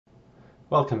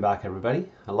Welcome back, everybody.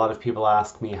 A lot of people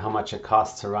ask me how much it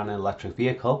costs to run an electric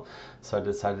vehicle, so I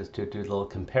decided to do a little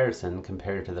comparison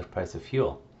compared to the price of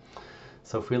fuel.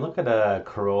 So if we look at a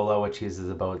Corolla, which uses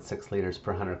about 6 liters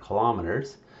per 100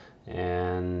 kilometers,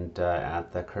 and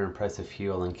at the current price of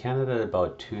fuel in Canada,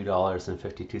 about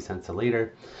 $2.52 a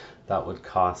liter, that would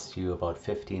cost you about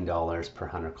 $15 per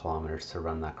 100 kilometers to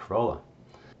run that Corolla.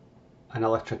 An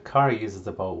electric car uses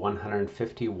about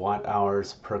 150 watt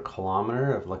hours per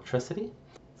kilometer of electricity.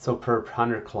 So per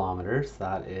 100 kilometers,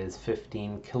 that is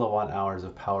 15 kilowatt hours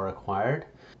of power acquired.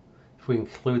 If we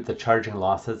include the charging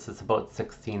losses, it's about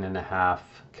 16.5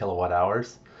 kilowatt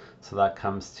hours. So that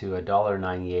comes to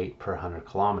 $1.98 per 100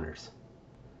 kilometers.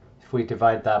 If we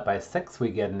divide that by 6, we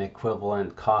get an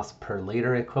equivalent cost per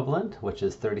liter equivalent, which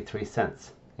is 33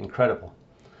 cents. Incredible.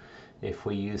 If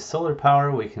we use solar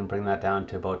power, we can bring that down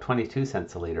to about 22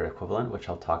 cents a liter equivalent, which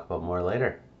I'll talk about more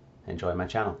later. Enjoy my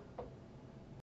channel.